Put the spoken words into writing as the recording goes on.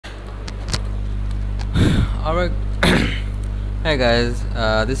Alright, hey guys,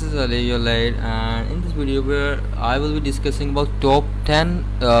 this is Ali your late, and in this video where I will be discussing about top 10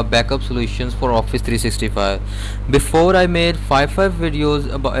 backup solutions for Office 365. Before I made 5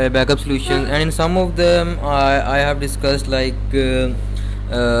 videos about backup solutions, and in some of them I have discussed like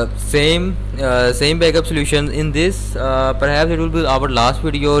same backup solutions. In this perhaps it will be our last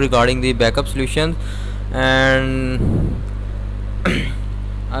video regarding the backup solutions, and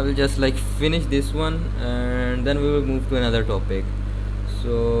I will just like finish this one and then we will move to another topic.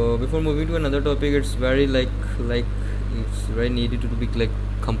 So before moving to another topic, it's very like it's very needed to be like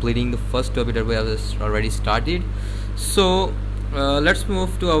completing the first topic that we have already started. So let's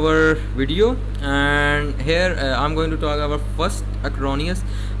move to our video, and here I'm going to talk about first Acronis.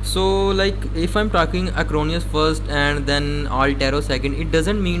 So like if I'm talking Acronis first and then Altaro second, it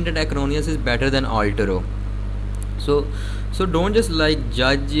doesn't mean that Acronis is better than Altaro. So don't just like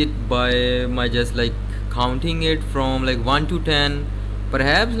judge it by my just like counting it from like 1 to 10.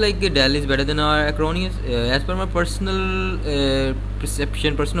 Perhaps like Dell is better than our Acronis as per my personal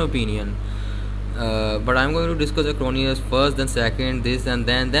perception, personal opinion. But I'm going to discuss Acronis first, then second, this, and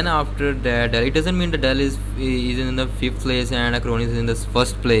then after that Dell. It doesn't mean that Dell is in the 5th place and Acronis is in the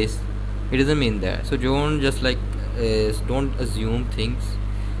 1st place. It doesn't mean that. So don't just like don't assume things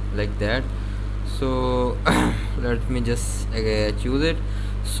like that. So let me just choose it.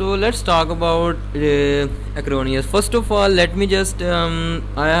 So let's talk about Acronis. First of all, let me just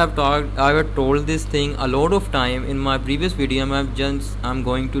I have told this thing a lot of time in my previous video. I'm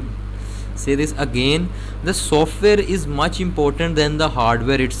going to say this again. The software is much important than the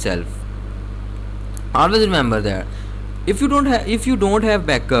hardware itself. Always remember that. If you don't have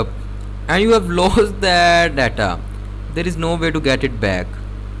backup and you have lost that data, there is no way to get it back.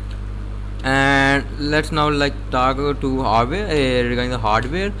 And let's now like talk to hardware regarding the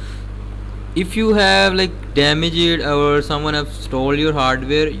hardware. If you have like damaged it or someone have stole your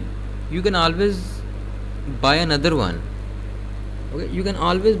hardware, you can always buy another one. Okay, you can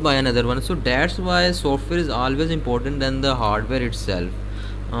always buy another one. So that's why software is always important than the hardware itself.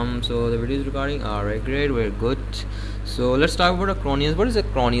 So the video is recording. Alright, great, very good. So let's talk about Acronis. What is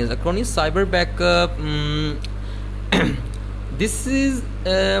Acronis? Acronis Cyber Backup. This is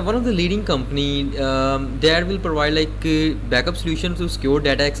one of the leading company that will provide like backup solutions to secure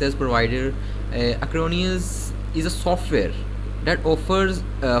data access provider. Acronis is a software that offers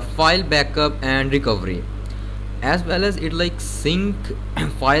file backup and recovery, as well as it like sync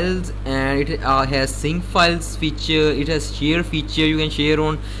files, and it has sync files feature. It has share feature. You can share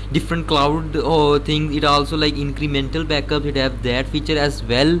on different cloud things. It also like incremental backups. It have that feature as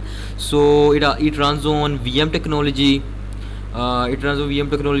well. So it runs on Veeam technology. It runs on Veeam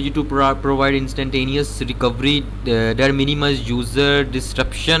technology to provide instantaneous recovery that minimize user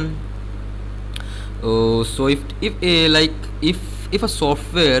disruption. So if a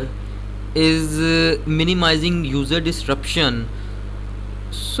software is minimizing user disruption,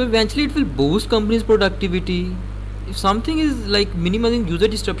 so eventually it will boost company's productivity. If something is like minimizing user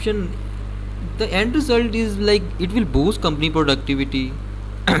disruption, the end result is like it will boost company productivity.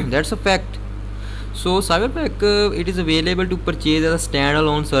 That's a fact. So Cyber Backup, it is available to purchase as a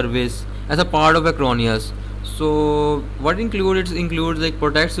standalone service as a part of Acronis. So what includes like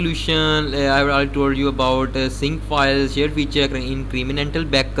protect solution. I already told you about sync files, share feature, incremental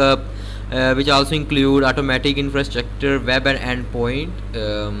backup, which also include automatic infrastructure, web and endpoint,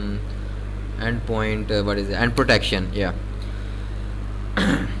 what is it? And protection. Yeah.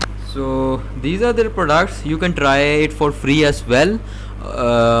 So these are their products. You can try it for free as well.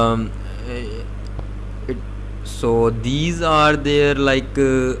 So these are their like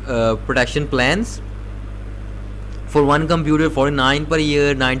protection plans. For one computer, 49 per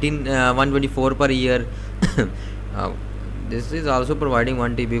year, 124 per year. This is also providing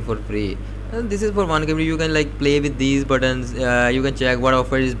 1 TB for free. And this is for one computer. You can like play with these buttons. You can check what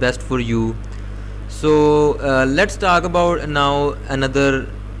offer is best for you. So let's talk about now another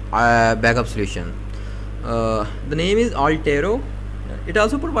backup solution. The name is Altaro. It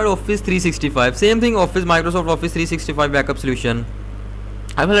also provides Office 365. Same thing, Microsoft Office 365 backup solution.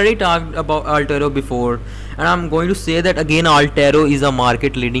 I've already talked about Altaro before, and I'm going to say that again. Altaro is a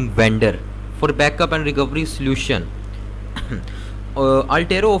market leading vendor for backup and recovery solution.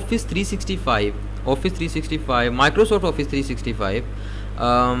 Altaro Office 365, Microsoft Office 365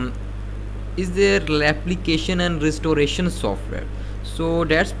 is their application and restoration software. So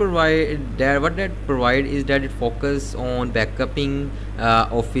that's what that provide is that it focus on backupping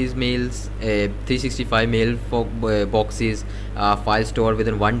office mails, 365 mail boxes, file stored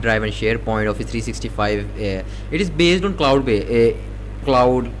within OneDrive and SharePoint. Office 365 it is based on cloud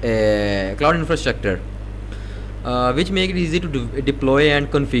infrastructure. which make it easy to deploy and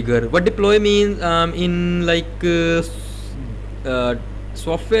configure. What deploy means, in like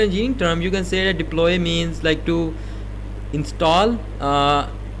software engineering term, you can say that deploy means like to install,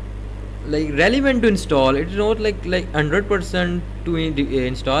 like relevant to install. It is not like 100% to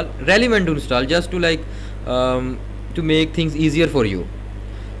install, relevant to install, just to like to make things easier for you.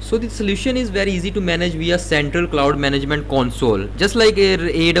 So the solution is very easy to manage via central cloud management console, just like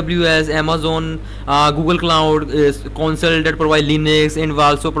AWS, Amazon, Google Cloud console that provide Linux and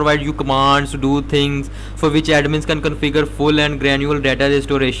also provide you commands to do things for which admins can configure full and granular data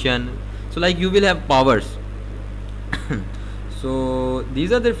restoration. So like you will have powers. So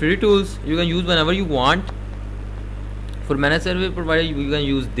these are the free tools you can use whenever you want. For managed service provider, you can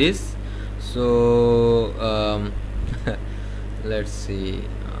use this. So let's see.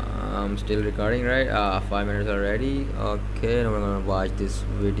 I'm still recording, right? 5 minutes already. Okay, now we're gonna watch this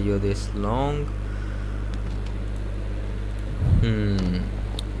video this long.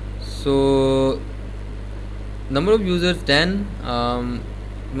 So number of users 10.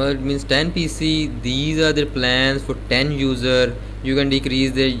 It means 10 PC. These are the plans for 10 user. You can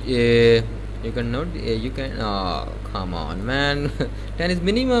decrease the you can not you can come on man. 10 is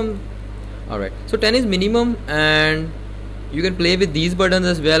minimum. Alright, so 10 is minimum, and you can play with these buttons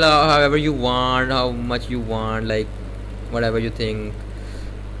as well, however you want, how much you want, like whatever you think.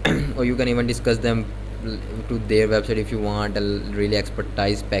 Or you can even discuss them to their website if you want a really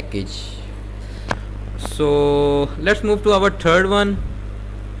expertise package. So let's move to our third one.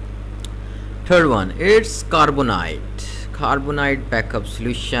 It's Carbonite Backup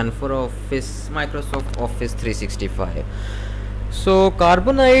solution for Microsoft Office 365. So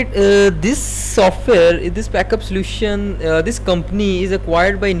Carbonite, this software, this backup solution, this company is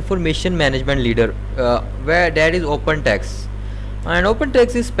acquired by information management leader, where that is OpenText, and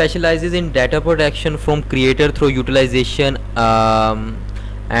OpenText specializes in data protection from creator through utilization,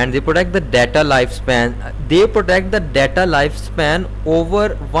 and they protect the data lifespan. They protect the data lifespan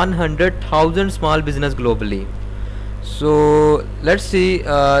over 100,000 small business globally. So let's see,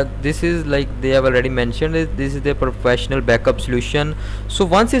 this is like they have already mentioned it, this is the professional backup solution. So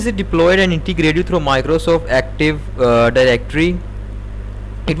once it is deployed and integrated through Microsoft Active Directory,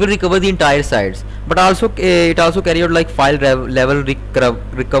 it will recover the entire sites, but also it also carry out like file level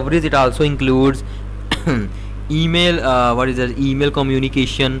recoveries. It also includes email, what is that, email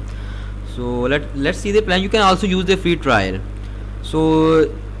communication. So let's see the plan. You can also use the free trial. So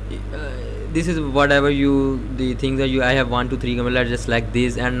this is whatever the things that I have 1 2 3 let's just select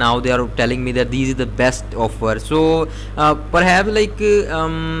this, and now they are telling me that this is the best offer. So perhaps like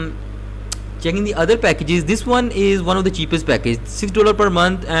checking the other packages, this one is one of the cheapest package, $6 per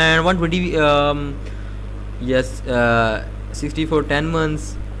month and 120 yes, 60 for 10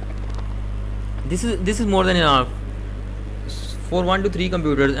 months. This is more than enough for 1 to 3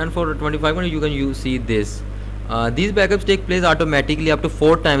 computers, and for 2500 you can see this. These backups take place automatically up to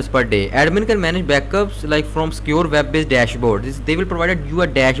 4 times per day. Admin can manage backups like from secure web-based dashboard. They will provide you a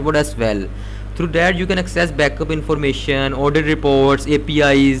dashboard as well. Through that you can access backup information, audit reports,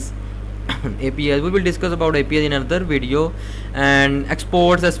 APIs. APIs, we will discuss about APIs in another video, and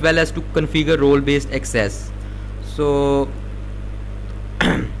exports, as well as to configure role-based access. So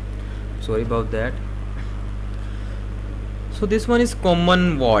sorry about that. So this one is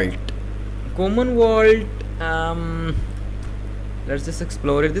Commvault. Let's just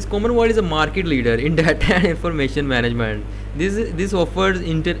explore it. This Commvault is a market leader in data and information management. This offers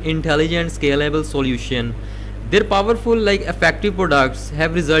intelligent, scalable solution. Their powerful, like effective products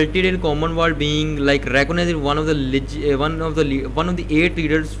have resulted in Commvault being like recognized as one of the 8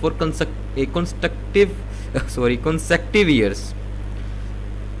 leaders for consecutive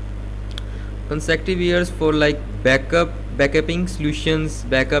years for like backuping solutions,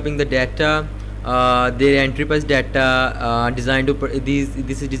 backuping the data. Their enterprise data designed to this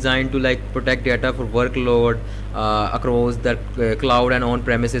is designed to like protect data for workload across the cloud and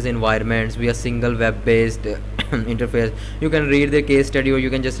on-premises environments via single web-based interface. You can read the case study, or you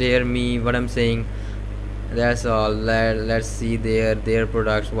can just hear me what I'm saying. That's all. Let's see their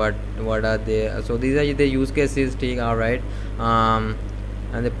products. What are they? So these are the use cases. All right.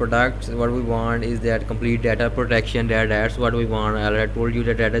 And the products, what we want is that complete data protection. That's what we want. I told you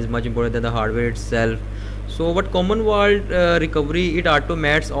that data is much important than the hardware itself. So what Commvault recovery, it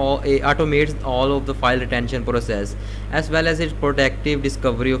automates all of the file retention process, as well as its protective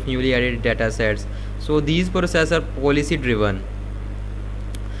discovery of newly added data sets. So these processes are policy driven.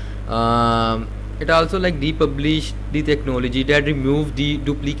 It also like depublished the technology that remove the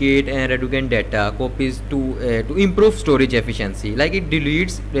duplicate and redundant data copies to improve storage efficiency. Like it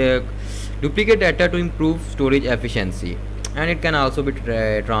deletes duplicate data to improve storage efficiency, and it can also be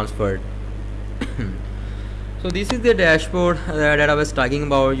transferred. So this is the dashboard that I was talking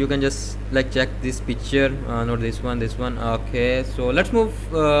about. You can just like check this picture, not this one, this one. Okay, so let's move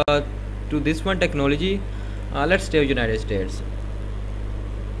to this one technology. Let's stay United States.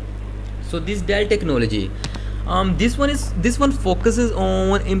 So this Dell technology, this one focuses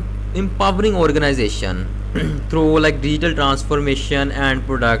on empowering organization through like digital transformation and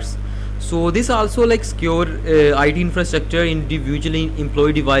products. So this also like secure IT infrastructure, individually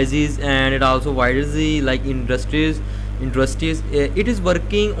employee devices, and it also widens the like industries. It is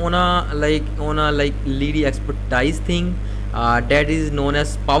working on a leading expertise thing that is known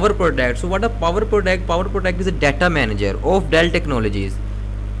as Power Protect. So what a Power Protect? Power Protect is a data manager of Dell Technologies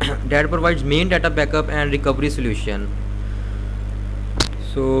that provides main data backup and recovery solution.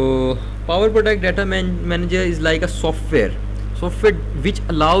 So Power Protect Data Manager is like a software which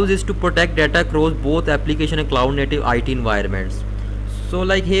allows us to protect data across both application and cloud native IT environments. So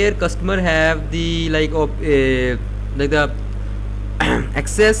like here customer have the the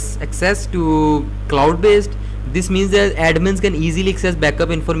access to cloud based. This means that admins can easily access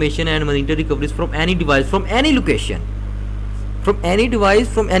backup information and monitor recoveries from any device, from any location,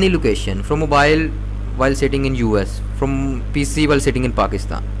 from mobile while sitting in US, from PC while sitting in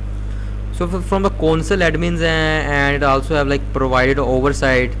Pakistan. So from the console admins, and it also have like provided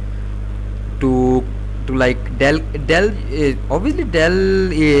oversight to like Dell. Obviously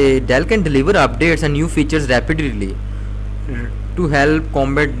Dell can deliver updates and new features rapidly to help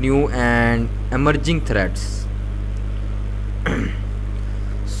combat new and emerging threats.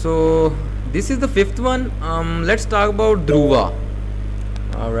 So this is the fifth one. Let's talk about Druva.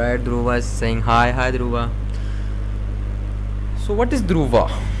 All right, Druva is saying hi Druva. So what is Druva?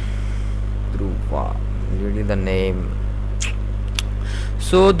 Really the name.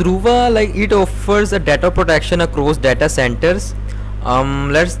 So Druva, like it offers a data protection across data centers.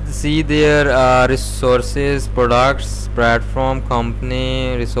 Let's see their resources, products, platform,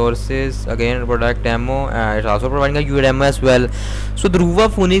 company, resources, again product demo. It's also providing a UDemo as well. So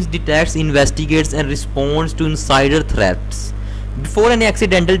Druva Phoenix detects, investigates and responds to insider threats before any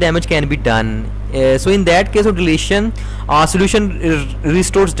accidental damage can be done. So in that case of deletion, solution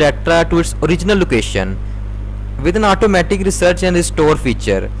restores data to its original location with an automatic research and restore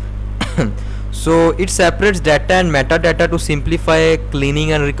feature. So it separates data and metadata to simplify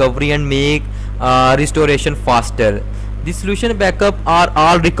cleaning and recovery and make restoration faster. The solution backup are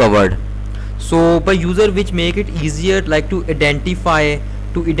all recovered so by user, which make it easier like to identify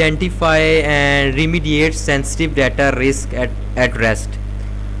and remediate sensitive data risk at rest.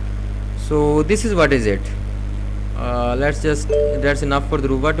 So this is what is it. That's enough for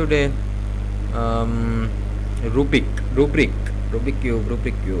Druva today. Rubrik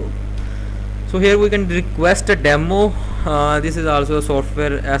cube. So here we can request a demo. This is also a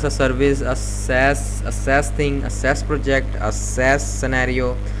software as a service, a SaaS thing, a SaaS project, a SaaS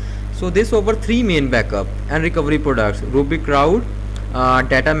scenario. So this over 3 main backup and recovery products: Rubrik Cloud,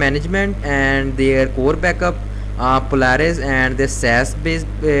 data management, and their core backup, Polaris, and their SaaS based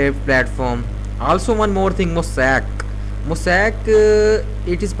platform. Also one more thing, Mosaic.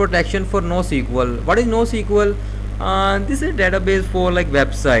 It is protection for NoSQL. What is NoSQL? This is a database for like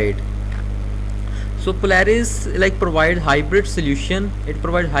website. So Polaris like provide hybrid solution. It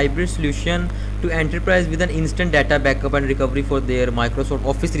provides hybrid solution to enterprise with an instant data backup and recovery for their Microsoft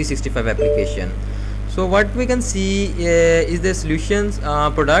Office 365 application. So what we can see is the solutions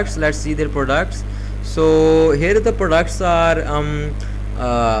products. Let's see their products. So here the products are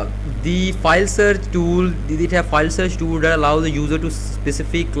the file search tool. It have file search tool that allows the user to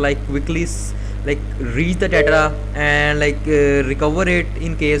specific like quickly like reach the data and like recover it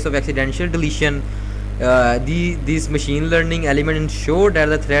in case of accidental deletion. This machine learning element ensure that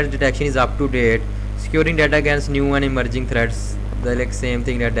the threat detection is up to date, securing data against new and emerging threats. The like same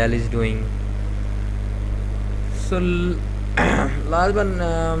thing that Dell is doing. So last one,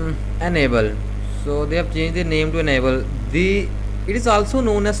 enable. So they have changed the name to enable. It is also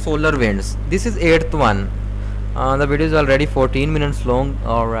known as SolarWinds. This is 8th one. The video is already 14 minutes long.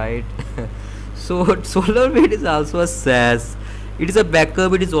 Alright. So SolarWinds is also a SaaS. It is a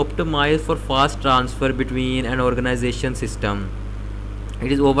backup. It is optimized for fast transfer between an organization system.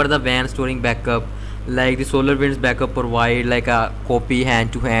 It is over the WAN storing backup. Like the SolarWinds backup provide like a copy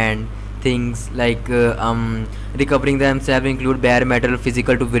hand to hand things, like recovering themselves include bare metal,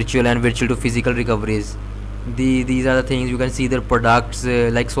 physical to virtual, and virtual to physical recoveries. These are the things you can see their products.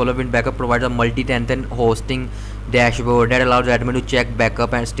 Like SolarWinds Backup provides a multi-tenant hosting dashboard that allows admin to check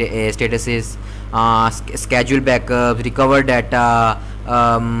backup and statuses, schedule backups, recover data,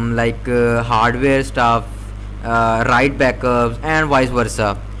 like hardware stuff, write backups, and vice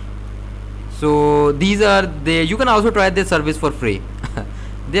versa. So these are the, you can also try their service for free.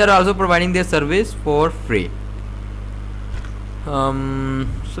 They are also providing their service for free.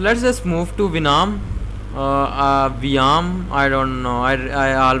 So let's just move to Veeam. Veeam, I don't know,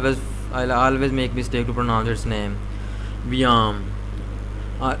 I always make mistake to pronounce its name. Veeam.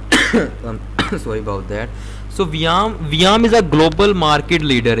 Sorry about that. So Veeam is a global market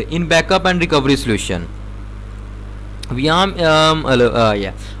leader in backup and recovery solution. Veeam,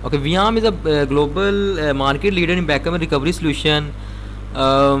 Veeam is a global market leader in backup and recovery solution.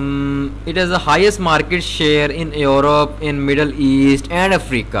 It has the highest market share in Europe, in Middle East, and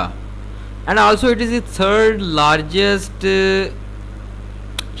Africa, and also it is the third largest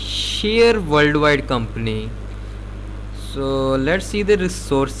share worldwide company. So let's see the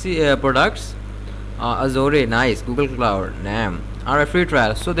resources products. Azure, nice. Google Cloud, damn, are a free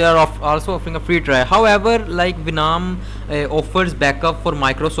trial. So they are also offering a free trial. However, like Veeam offers backup for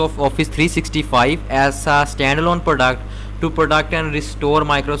Microsoft Office 365 as a standalone product to protect and restore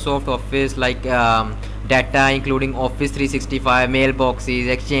Microsoft Office like data including Office 365, mailboxes,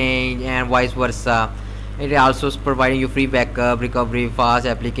 Exchange, and vice versa. It also is providing you free backup, recovery, fast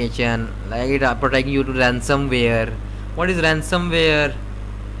application, like it protecting you to ransomware. What is ransomware?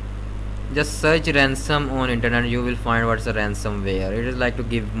 Just search ransom on internet, you will find what's a ransomware. It is like to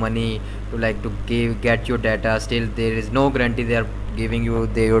give money to like to get your data. Still there is no guarantee they are giving you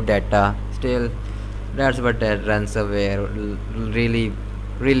your data. Still that's what that ransomware,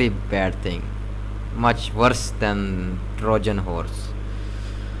 really bad thing, much worse than Trojan horse.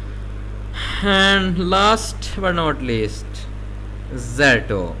 And last but not least,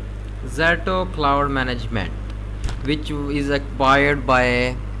 Zerto Cloud Management, which is acquired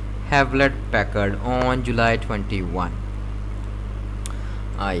by Hewlett Packard on July 21.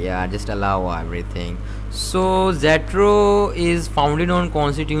 Yeah, just allow everything. So Zerto is founded on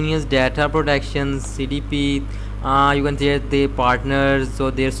continuous data protection, CDP. You can see the partners,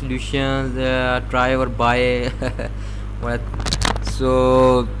 so their solutions, try or buy. What?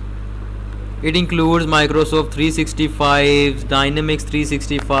 So it includes Microsoft 365, Dynamics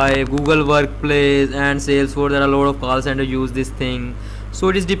 365, Google Workplace, and Salesforce. There are a lot of call centers use this thing. So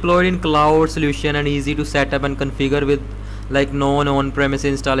it is deployed in cloud solution and easy to set up and configure with like no on-premise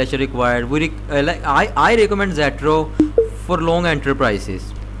installation required. I recommend Zerto for long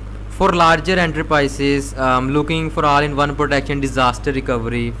enterprises. For larger enterprises looking for all-in-one protection, disaster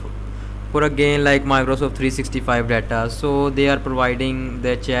recovery, for again like Microsoft 365 data. So they are providing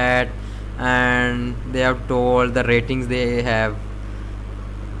their chat and they have told the ratings they have.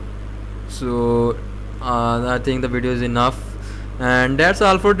 So I think the video is enough, and that's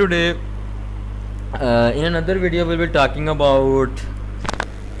all for today. In another video we'll be talking about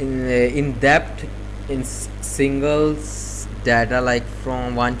in depth in singles data, like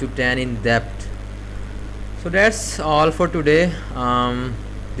from 1 to 10 in depth. So that's all for today.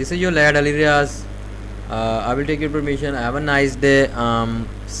 This is your lad Alirias. I will take your permission. Have a nice day.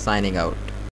 Signing out.